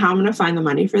 I don't know how I'm going to find the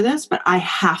money for this, but I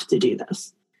have to do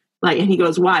this. Like, and he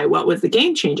goes, why? What was the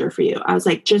game changer for you? I was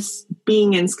like, just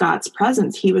being in Scott's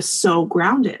presence. He was so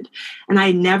grounded. And I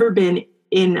had never been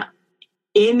in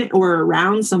or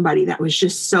around somebody that was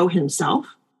just so himself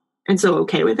and so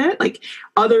okay with it. Like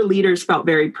other leaders felt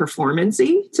very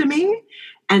performance-y to me.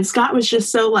 And Scott was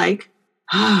just so like,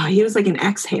 he was like an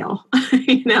exhale,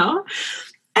 you know?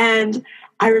 And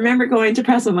I remember going to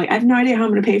Preston, I'm like, I have no idea how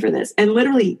I'm going to pay for this. And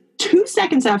literally 2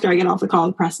 seconds after I get off the call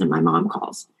with Preston, my mom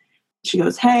calls. She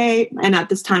goes, hey. And at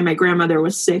this time, my grandmother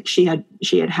was sick. She had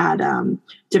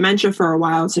dementia for a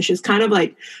while. So she was kind of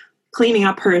like cleaning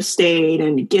up her estate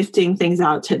and gifting things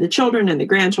out to the children and the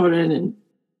grandchildren. And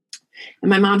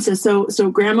my mom says, so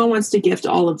grandma wants to gift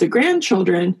all of the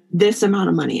grandchildren this amount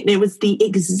of money. And it was the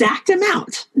exact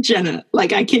amount, Jenna,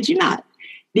 like I kid you not,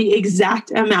 the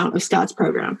exact amount of Scott's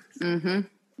program. Mm-hmm.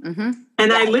 Mm-hmm.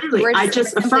 And I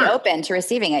just affirmed open to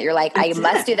receiving it. You're like, I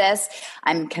must do this.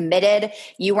 I'm committed.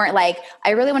 You weren't like, I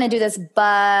really want to do this,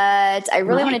 but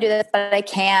I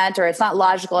can't, or it's not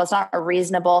logical. It's not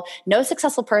reasonable. No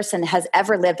successful person has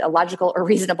ever lived a logical or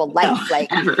reasonable life.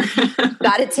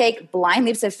 Got to take blind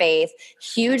leaps of faith,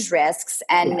 huge risks,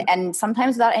 and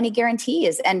sometimes without any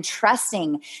guarantees, and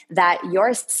trusting that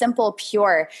your simple,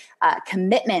 pure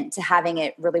commitment to having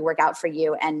it really work out for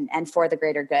you and for the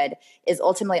greater good is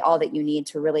ultimately all that you need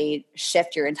to really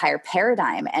shift your entire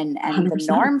paradigm and the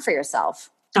norm for yourself.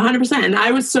 100%. And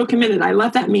I was so committed. I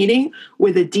left that meeting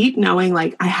with a deep knowing,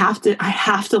 like, I have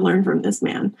to learn from this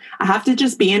man. I have to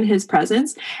just be in his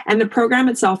presence. And the program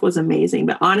itself was amazing.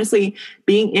 But honestly,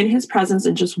 being in his presence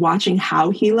and just watching how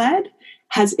he led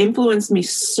has influenced me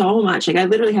so much. Like I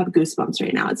literally have goosebumps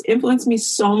right now. It's influenced me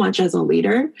so much as a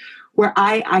leader where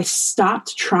I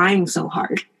stopped trying so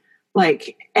hard.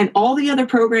 Like, and all the other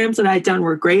programs that I'd done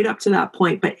were great up to that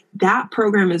point, but that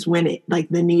program is when it, like,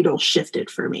 the needle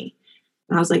shifted for me.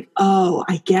 And I was like, oh,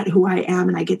 I get who I am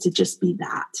and I get to just be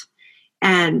that.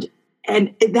 And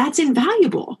that's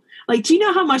invaluable. Like, do you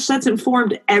know how much that's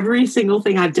informed every single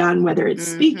thing I've done, whether it's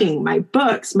speaking, my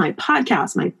books, my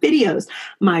podcasts, my videos,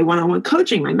 my one-on-one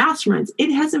coaching, my masterminds?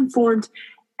 It has informed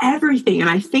everything. And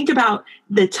I think about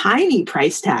the tiny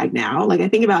price tag now. Like I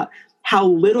think about how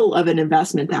little of an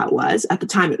investment that was. At the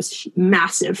time, it was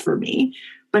massive for me.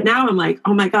 But now I'm like,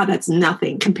 oh my God, that's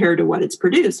nothing compared to what it's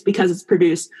produced, because it's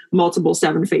produced multiple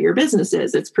 7-figure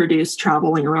businesses. It's produced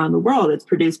traveling around the world. It's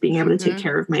produced being able to take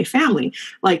care of my family.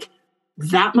 Like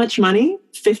that much money,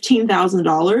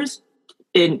 $15,000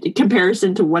 in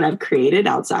comparison to what I've created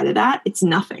outside of that, it's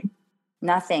nothing.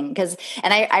 Nothing.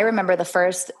 And I remember the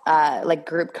first like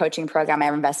group coaching program I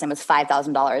ever invested in was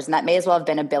 $5,000, and that may as well have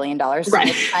been $1 billion right.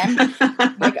 At the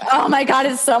time. Like, oh my God,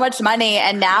 it's so much money.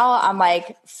 And now I'm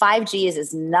like, 5Gs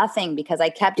is nothing, because I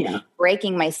kept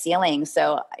breaking my ceiling.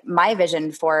 So my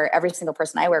vision for every single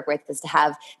person I work with is to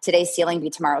have today's ceiling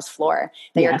be tomorrow's floor.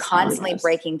 That you're constantly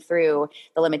breaking through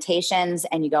the limitations,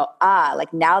 and you go,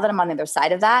 like now that I'm on the other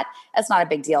side of that, that's not a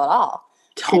big deal at all.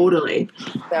 Totally.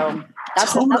 And so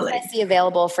that's what I see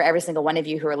available for every single one of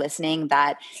you who are listening,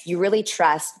 that you really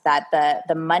trust that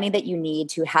the money that you need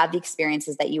to have the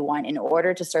experiences that you want in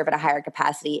order to serve at a higher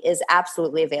capacity is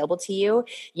absolutely available to you.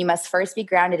 You must first be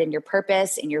grounded in your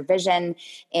purpose, in your vision,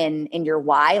 in your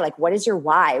why. Like, what is your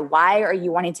why? Why are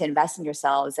you wanting to invest in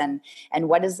yourselves? And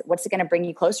what's it going to bring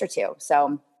you closer to?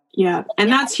 So yeah.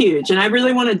 And that's huge. And I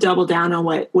really want to double down on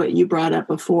what you brought up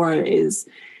before is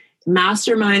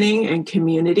masterminding and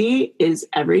community is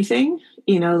everything.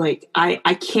 You know, like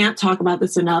I can't talk about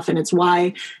this enough. And it's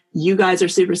why you guys are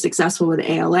super successful with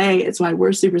ALA. It's why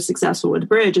we're super successful with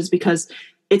Bridge, is because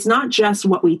it's not just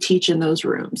what we teach in those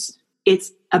rooms.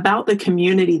 It's about the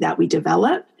community that we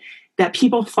develop, that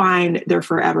people find their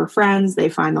forever friends. They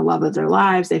find the love of their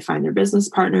lives. They find their business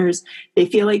partners. They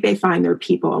feel like they find their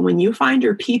people. And when you find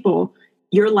your people,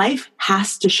 your life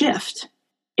has to shift.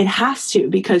 It has to,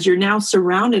 because you're now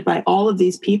surrounded by all of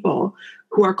these people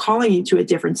who are calling you to a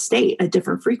different state, a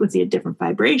different frequency, a different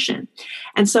vibration.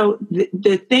 And so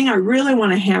the thing I really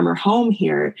want to hammer home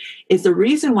here is the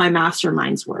reason why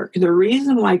masterminds work, the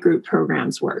reason why group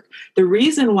programs work, the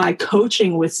reason why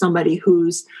coaching with somebody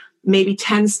who's maybe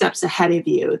 10 steps ahead of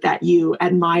you, that you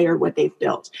admire what they've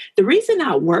built. The reason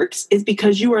that works is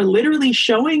because you are literally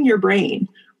showing your brain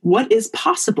what is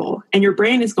possible. And your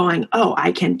brain is going, oh,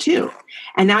 I can too.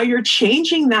 And now you're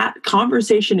changing that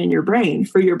conversation in your brain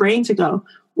for your brain to go,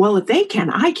 well, if they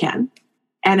can, I can.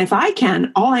 And if I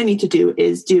can, all I need to do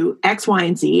is do X, Y,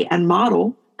 and Z and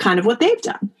model kind of what they've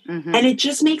done. Mm-hmm. And it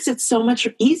just makes it so much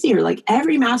easier. Like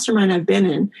every mastermind I've been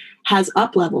in has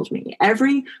up-leveled me.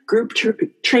 Every group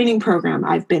training program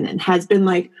I've been in has been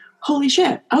like, holy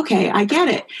shit, okay, I get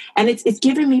it. And it's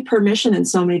given me permission in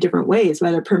so many different ways,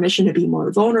 whether permission to be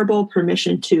more vulnerable,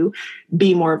 permission to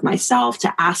be more of myself,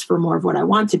 to ask for more of what I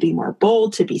want, to be more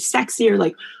bold, to be sexier,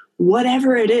 like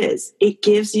whatever it is, it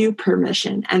gives you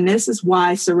permission. And this is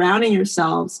why surrounding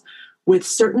yourselves with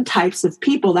certain types of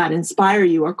people that inspire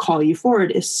you or call you forward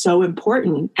is so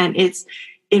important. And it's,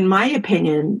 in my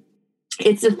opinion,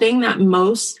 it's a thing that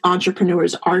most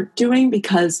entrepreneurs aren't doing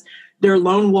because they're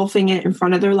lone wolfing it in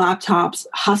front of their laptops,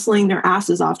 hustling their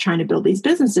asses off trying to build these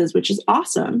businesses, which is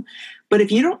awesome. But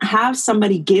if you don't have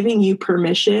somebody giving you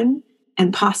permission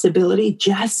and possibility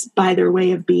just by their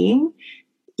way of being,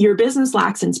 your business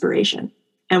lacks inspiration.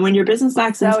 And when your business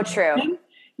lacks inspiration,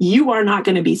 you are not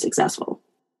going to be successful.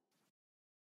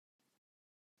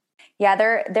 Yeah,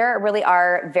 there really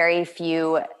are very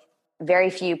few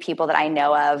people that I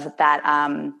know of that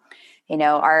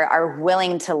are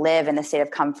willing to live in the state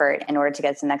of comfort in order to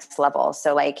get to the next level.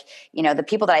 So like, the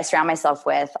people that I surround myself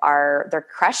with they're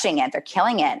crushing it, they're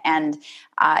killing it. And,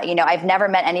 I've never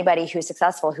met anybody who's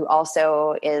successful who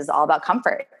also is all about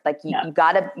comfort. Like you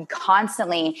got to be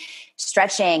constantly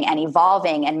stretching and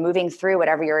evolving and moving through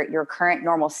whatever your current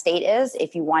normal state is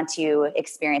if you want to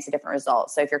experience a different result.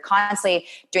 So if you're constantly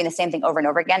doing the same thing over and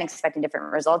over again, expecting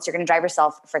different results, you're going to drive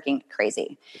yourself freaking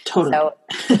crazy. Totally.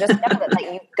 So just know that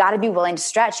you got to be willing to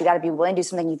stretch. You got to be willing to do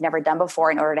something you've never done before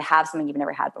in order to have something you've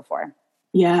never had before.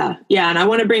 Yeah. Yeah. And I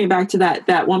want to bring it back to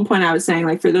that one point I was saying,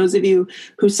 like for those of you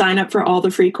who sign up for all the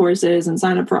free courses and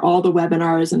sign up for all the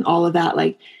webinars and all of that,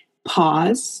 like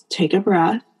pause, take a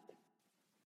breath,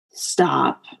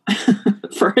 stop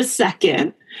for a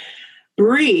second,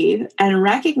 breathe, and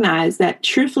recognize that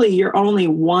truthfully, you're only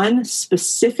one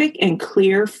specific and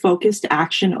clear focused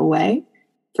action away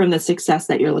from the success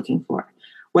that you're looking for,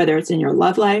 whether it's in your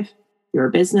love life, your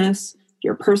business,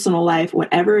 your personal life,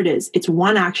 whatever it is. It's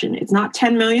one action. It's not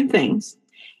 10 million things.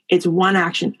 It's one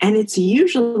action. And it's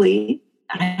usually,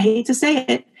 I hate to say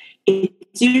it,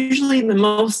 it's usually the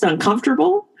most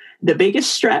uncomfortable, the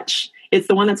biggest stretch. It's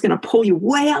the one that's going to pull you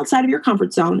way outside of your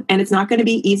comfort zone. And it's not going to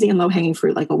be easy and low hanging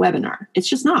fruit like a webinar. It's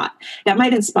just not. That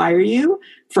might inspire you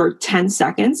for 10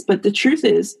 seconds. But the truth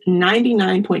is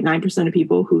 99.9% of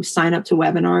people who sign up to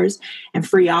webinars and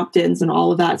free opt-ins and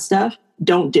all of that stuff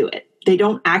don't do it. They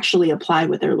don't actually apply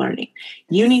what they're learning.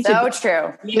 You need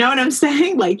true. You know what I'm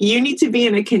saying? Like, you need to be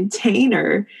in a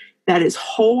container that is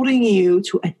holding you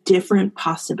to a different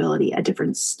possibility, a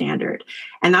different standard.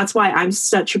 And that's why I'm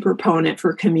such a proponent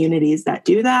for communities that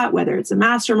do that, whether it's a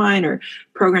mastermind or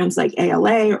programs like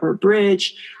ALA or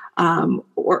Bridge,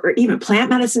 or even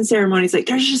plant medicine ceremonies. Like,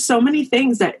 there's just so many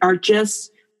things that are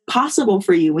just possible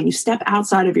for you when you step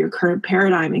outside of your current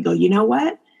paradigm and go, you know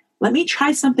what? Let me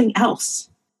try something else,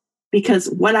 because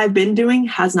what I've been doing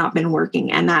has not been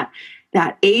working. And that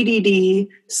ADD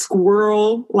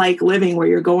squirrel-like living where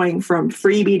you're going from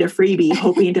freebie to freebie,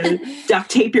 hoping to duct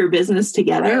tape your business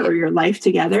together or your life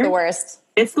together. It's the worst.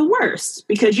 It's the worst,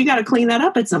 because you got to clean that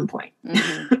up at some point.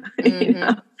 Mm-hmm. You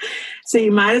know? So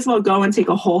you might as well go and take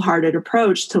a wholehearted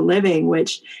approach to living,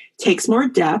 which takes more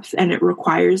depth and it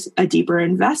requires a deeper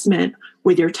investment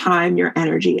with your time, your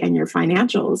energy, and your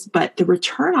financials. But the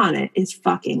return on it is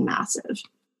fucking massive.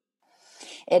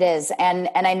 It is. And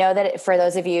I know that for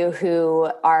those of you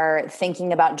who are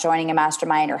thinking about joining a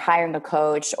mastermind or hiring a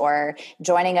coach or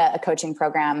joining a coaching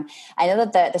program, I know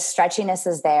that the stretchiness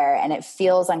is there and it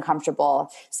feels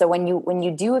uncomfortable. So when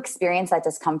you do experience that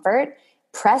discomfort,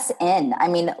 press in. I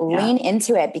mean, lean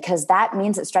into it, because that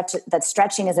means that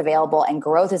stretching is available and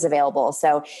growth is available.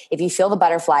 So if you feel the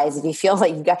butterflies, if you feel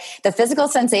like you've got the physical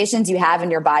sensations you have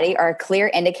in your body, are a clear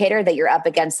indicator that you're up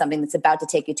against something that's about to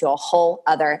take you to a whole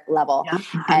other level.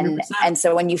 Yeah, and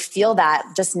so when you feel that,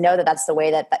 just know that that's the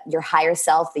way that your higher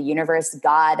self, the universe,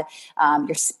 God,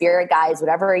 your spirit guides,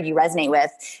 whatever you resonate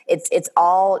with, it's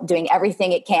all doing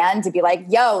everything it can to be like,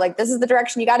 yo, like, this is the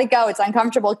direction you got to go. It's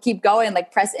uncomfortable. Keep going.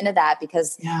 Like, press into that, because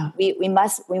we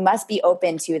must be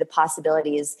open to the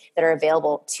possibilities that are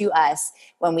available to us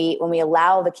when we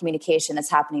allow the communication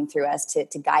that's happening through us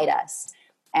to guide us.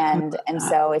 And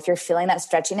so if you're feeling that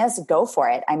stretchiness, go for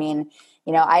it. I mean,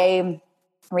 you know, I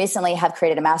recently have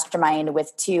created a mastermind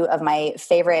with two of my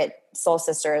favorite soul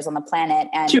sisters on the planet,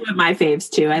 and two of my faves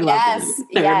too. I love them.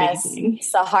 They're amazing.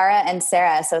 Sahara and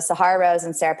Sarah. So Sahara Rose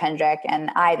and Sarah Pendrick and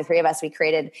I, the three of us, we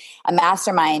created a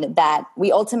mastermind that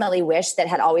we ultimately wish that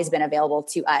had always been available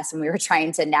to us when we were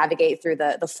trying to navigate through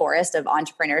the forest of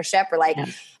entrepreneurship. We're like,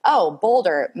 oh,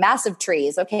 boulder, massive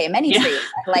trees. Okay, many trees.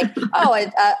 Like, oh,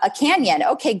 a canyon.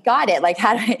 Okay, got it. Like,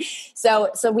 how do I? So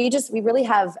we really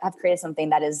have created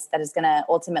something that is going to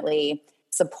ultimately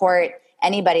support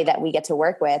anybody that we get to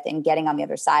work with and getting on the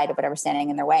other side of whatever's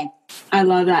standing in their way. I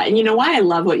love that. And you know why I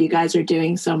love what you guys are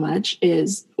doing so much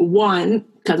is, one,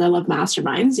 because I love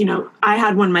masterminds. You know, I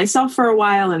had one myself for a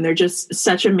while, and they're just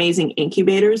such amazing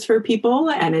incubators for people.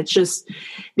 And it's just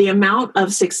the amount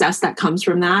of success that comes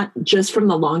from that, just from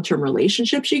the long-term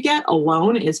relationships you get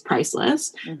alone, is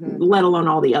priceless, let alone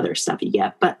all the other stuff you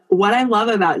get. But what I love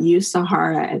about you,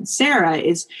 Sahara and Sarah,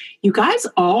 is you guys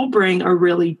all bring a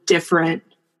really different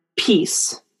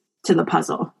piece to the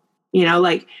puzzle. You know,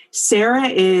 like, Sarah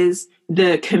is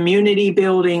the community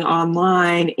building,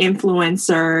 online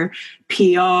influencer,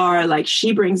 PR, like,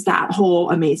 she brings that whole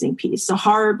amazing piece.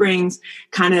 Sahara brings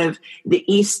kind of the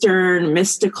Eastern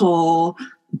mystical,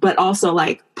 but also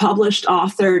like published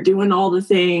author, doing all the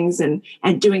things and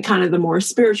doing kind of the more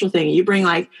spiritual thing. You bring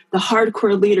like the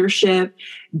hardcore leadership,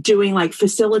 doing like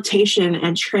facilitation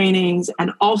and trainings,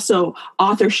 and also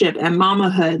authorship and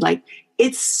mamahood. Like,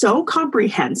 it's so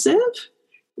comprehensive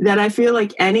that I feel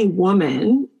like any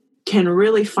woman can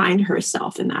really find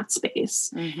herself in that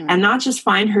space, and not just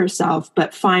find herself,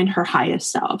 but find her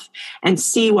highest self and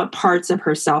see what parts of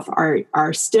herself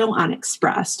are still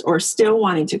unexpressed, or still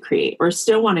wanting to create, or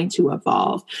still wanting to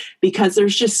evolve, because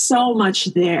there's just so much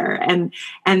there. And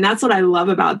that's what I love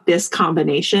about this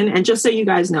combination. And just so you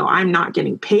guys know, I'm not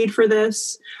getting paid for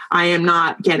this. I am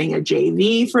not getting a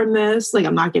JV from this. Like,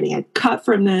 I'm not getting a cut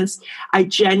from this. I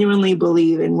genuinely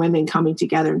believe in women coming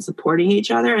together and supporting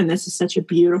each other. And this is such a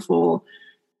beautiful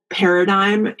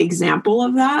paradigm example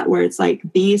of that, where it's like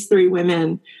these three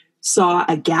women saw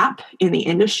a gap in the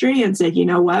industry and said, you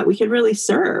know what, we could really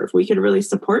serve, we could really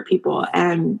support people.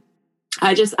 And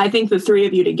I think the three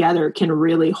of you together can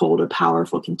really hold a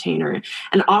powerful container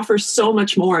and offer so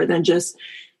much more than just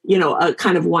a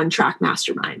kind of one track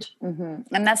mastermind.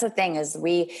 Mm-hmm. And that's the thing is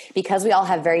because we all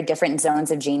have very different zones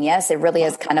of genius, it really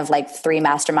is kind of like three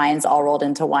masterminds all rolled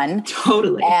into one.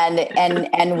 Totally.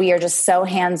 And we are just so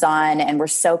hands-on, and we're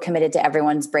so committed to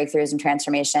everyone's breakthroughs and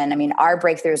transformation. I mean, our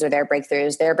breakthroughs are their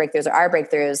breakthroughs are our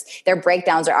breakthroughs, their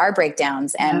breakdowns are our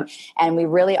breakdowns. And we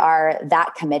really are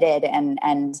that committed.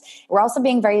 And we're also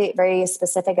being very, very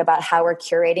specific about how we're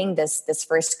curating this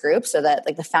first group, so that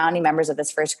like the founding members of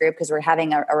this first group, because we're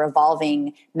having a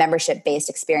revolving membership-based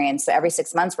experience. So every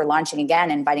 6 months we're launching again,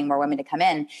 inviting more women to come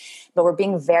in, but we're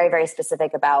being very, very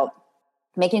specific about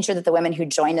making sure that the women who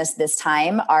join us this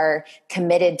time are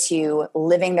committed to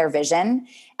living their vision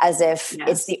as if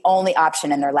it's the only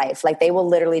option in their life. Like they will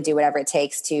literally do whatever it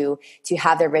takes to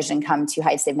have their vision come to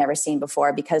heights they've never seen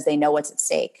before, because they know what's at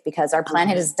stake, because our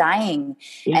planet is dying.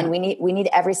 And we need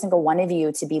every single one of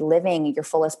you to be living your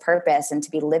fullest purpose and to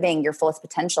be living your fullest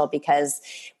potential, because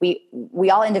we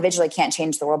all individually can't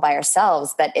change the world by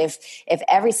ourselves. But if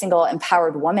every single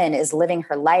empowered woman is living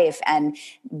her life and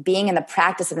being in the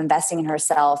practice of investing in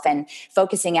herself and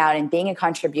focusing out and being a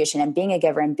contribution and being a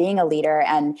giver and being a leader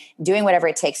and doing whatever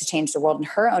it takes to change the world in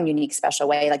her own unique, special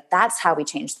way, like that's how we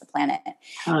change the planet.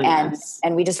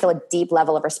 And we just feel a deep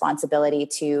level of responsibility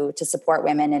to support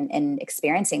women in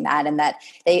experiencing that, and that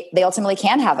they ultimately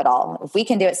can have it all. If we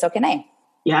can do it, so can they.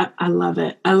 Yeah, I love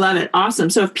it. Awesome.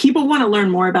 So if people want to learn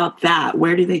more about that,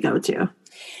 where do they go to?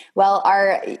 Well,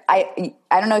 I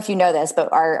don't know if you know this, but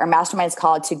our mastermind is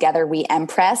called Together We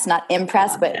Empress, not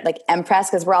impress, but like Empress,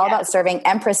 because we're all about serving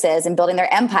empresses and building their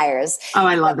empires. Oh,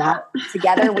 I love that.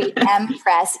 Together We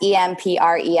Empress,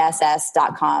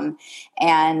 EMPRESS.com.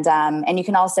 And you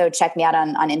can also check me out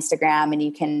on Instagram, and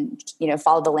you can,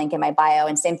 follow the link in my bio,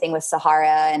 and same thing with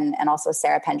Sahara and also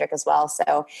Sarah Pendrick as well.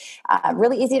 So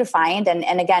really easy to find.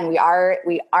 And again, we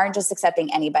aren't just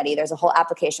accepting anybody. There's a whole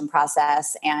application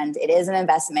process, and it is an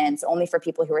investment. It's only for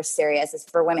people who are serious. It's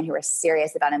for women who are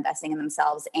serious about investing in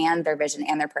themselves and their vision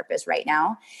and their purpose right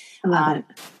now. I love it.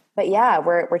 But yeah,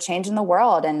 we're changing the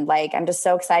world. And like, I'm just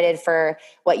so excited for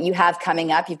what you have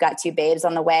coming up. You've got 2 babes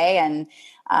on the way, and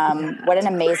what an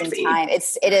amazing time.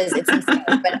 It's insane.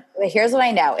 But here's what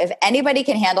I know. If anybody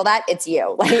can handle that, it's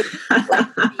you. Like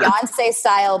Beyonce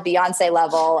style, Beyonce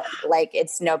level, like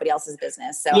it's nobody else's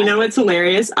business. So what's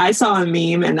hilarious? I saw a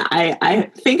meme, and I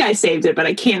think I saved it, but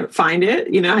I can't find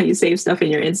it. You know how you save stuff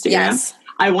in your Instagram? Yes.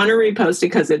 I want to repost it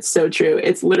because it's so true.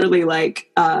 It's literally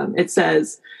like, it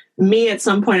says, me at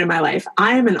some point in my life,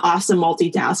 I am an awesome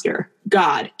multitasker.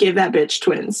 God, give that bitch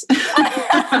twins.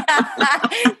 That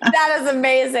is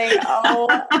amazing. Oh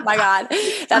my God.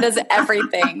 That is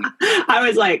everything. I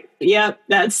was like, yep,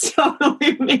 that's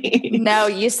totally me. No,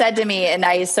 you said to me, and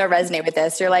I so resonate with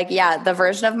this. You're like, yeah, the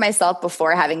version of myself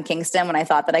before having Kingston, when I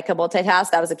thought that I could multitask,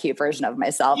 that was a cute version of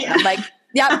myself. Yeah. And I'm like,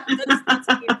 yeah, that's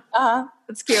cute.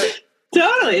 That's cute.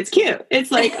 Totally. It's cute.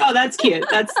 It's like, oh, that's cute.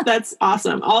 That's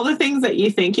awesome. All the things that you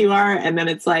think you are. And then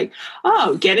it's like,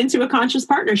 oh, get into a conscious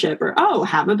partnership, or, oh,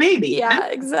 have a baby. Yeah,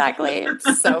 exactly.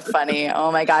 It's so funny.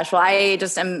 Oh my gosh. Well, I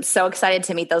just am so excited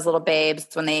to meet those little babes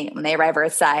when they arrive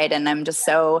Earthside. And I'm just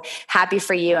so happy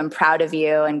for you and proud of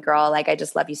you. And girl, like, I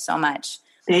just love you so much.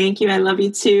 Thank you. I love you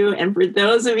too. And for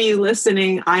those of you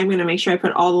listening, I'm going to make sure I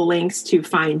put all the links to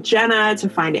find Jenna, to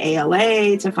find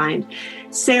ALA, to find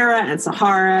Sarah and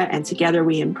Sahara, and Together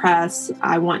We Impress.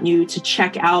 I want you to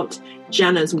check out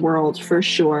Jenna's world for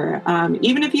sure.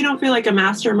 Even if you don't feel like a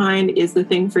mastermind is the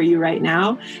thing for you right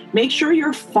now, make sure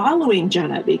you're following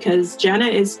Jenna, because Jenna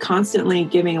is constantly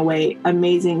giving away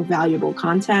amazing, valuable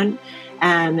content.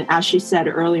 And as she said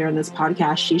earlier in this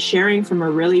podcast, she's sharing from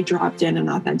a really dropped in and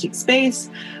authentic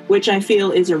space, which I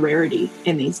feel is a rarity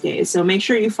in these days. So make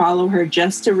sure you follow her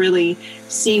just to really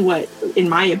see what, in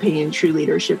my opinion, true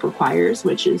leadership requires,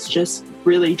 which is just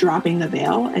really dropping the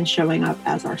veil and showing up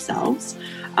as ourselves.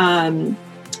 And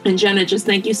Jenna, just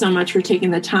thank you so much for taking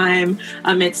the time.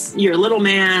 It's your little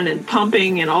man and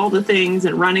pumping and all the things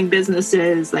and running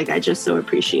businesses. Like, I just so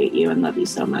appreciate you and love you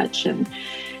so much. And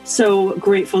so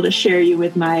grateful to share you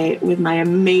with my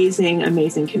amazing,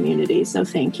 amazing community. So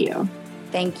thank you.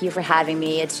 Thank you for having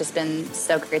me. It's just been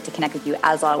so great to connect with you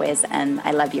as always. And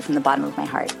I love you from the bottom of my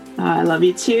heart. I love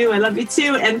you too. I love you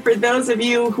too. And for those of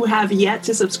you who have yet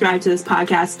to subscribe to this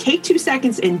podcast, take 2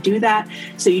 seconds and do that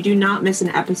so you do not miss an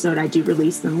episode. I do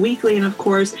release them weekly. And of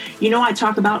course, I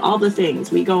talk about all the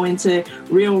things. We go into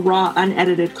real, raw,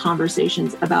 unedited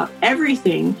conversations about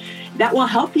everything that will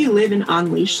help you live an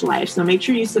unleashed life. So make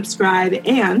sure you subscribe.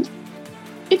 And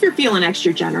If you're feeling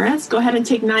extra generous, go ahead and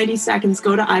take 90 seconds,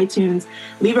 go to iTunes,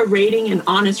 leave a rating and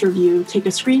honest review, take a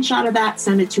screenshot of that,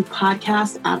 send it to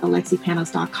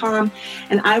podcast@alexipanos.com,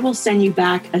 and I will send you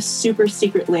back a super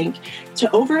secret link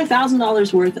to over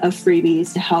 $1,000 worth of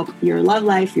freebies to help your love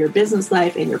life, your business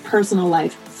life, and your personal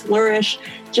life flourish,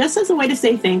 just as a way to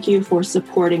say thank you for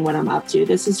supporting what I'm up to.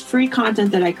 This is free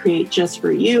content that I create just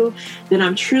for you, that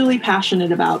I'm truly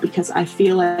passionate about, because I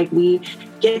feel like we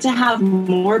get to have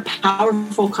more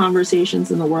powerful conversations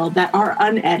in the world that are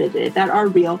unedited, that are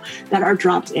real, that are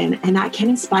dropped in, and that can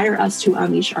inspire us to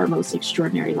unleash our most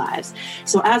extraordinary lives.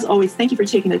 So as always, thank you for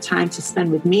taking the time to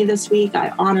spend with me this week.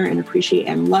 I honor and appreciate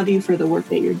and love you for the work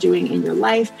that you're doing in your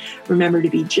life. Remember to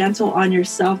be gentle on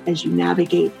yourself as you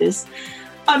navigate this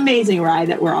amazing ride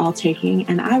that we're all taking,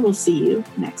 and I will see you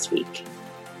next week.